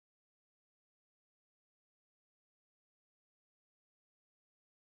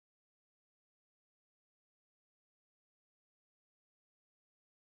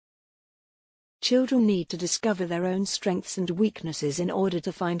Children need to discover their own strengths and weaknesses in order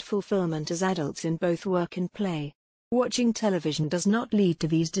to find fulfillment as adults in both work and play. Watching television does not lead to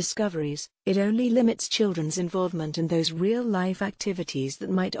these discoveries, it only limits children's involvement in those real-life activities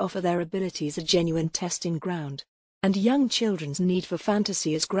that might offer their abilities a genuine testing ground. And young children's need for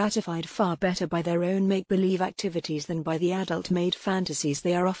fantasy is gratified far better by their own make-believe activities than by the adult-made fantasies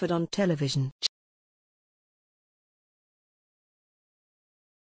they are offered on television.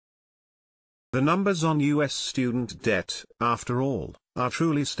 The numbers on U.S. student debt, after all, are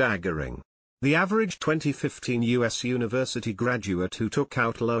truly staggering. The average 2015 U.S. university graduate who took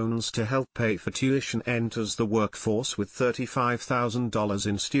out loans to help pay for tuition enters the workforce with $35,000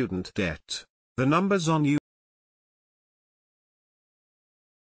 in student debt. The numbers on U.S.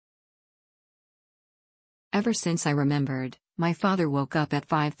 Ever since I remembered, my father woke up at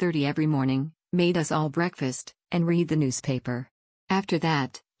 5:30 every morning, made us all breakfast, and read the newspaper. After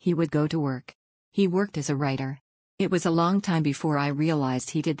that, he would go to work. He worked as a writer. It was a long time before I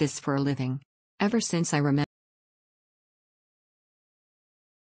realized he did this for a living. Ever since I remember.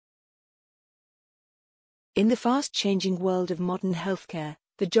 In the fast-changing world of modern healthcare,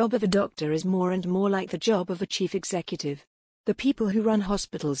 the job of a doctor is more and more like the job of a chief executive. The people who run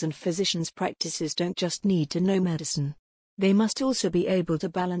hospitals and physicians' practices don't just need to know medicine. They must also be able to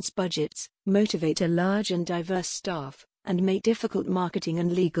balance budgets, motivate a large and diverse staff, and make difficult marketing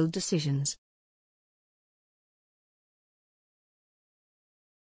and legal decisions.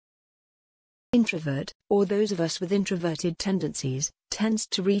 Introvert, or those of us with introverted tendencies, tends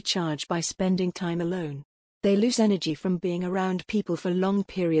to recharge by spending time alone. They lose energy from being around people for long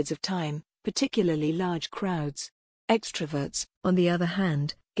periods of time, particularly large crowds. Extroverts, on the other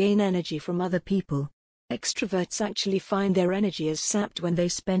hand, gain energy from other people. Extroverts actually find their energy is sapped when they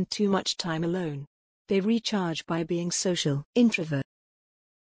spend too much time alone. They recharge by being social. Introvert